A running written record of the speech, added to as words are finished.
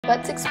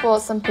Let's explore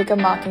some Pica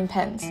marking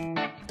pens.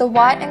 The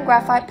white and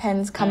graphite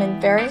pens come in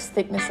various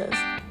thicknesses.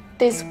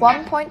 This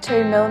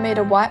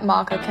 1.2mm white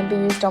marker can be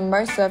used on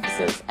most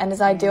surfaces and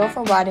is ideal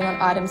for writing on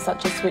items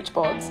such as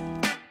switchboards.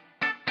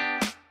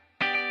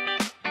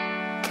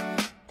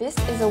 This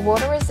is a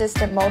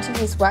water-resistant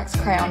multi-use wax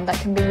crayon that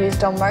can be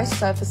used on most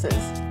surfaces.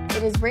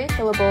 It is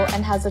refillable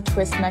and has a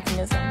twist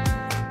mechanism.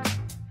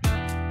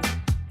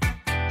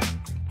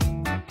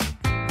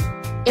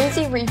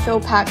 Easy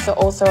refill packs are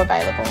also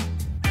available.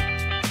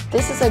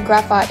 This is a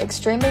graphite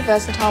extremely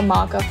versatile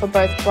marker for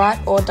both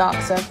bright or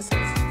dark surfaces,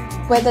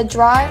 whether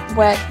dry,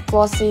 wet,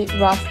 glossy,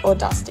 rough or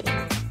dusty.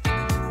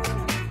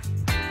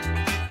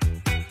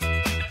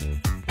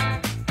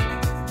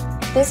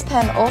 This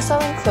pen also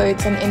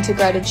includes an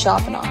integrated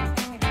sharpener.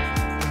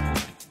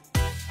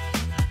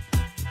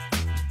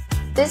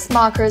 This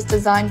marker is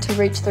designed to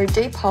reach through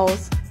deep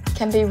holes,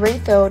 can be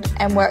refilled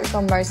and works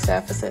on most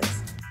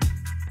surfaces.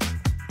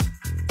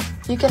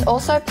 You can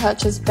also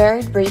purchase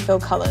varied refill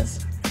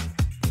colours.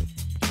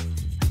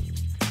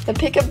 The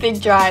Pica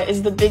Big Dry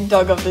is the big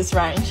dog of this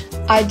range,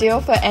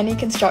 ideal for any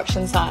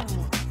construction site.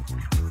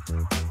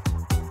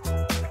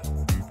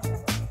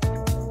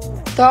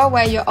 Throw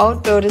away your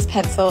old builder's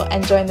pencil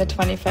and join the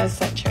 21st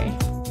century.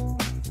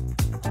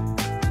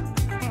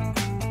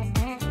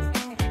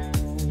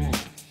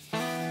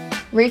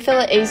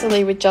 Refill it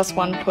easily with just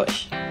one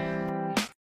push.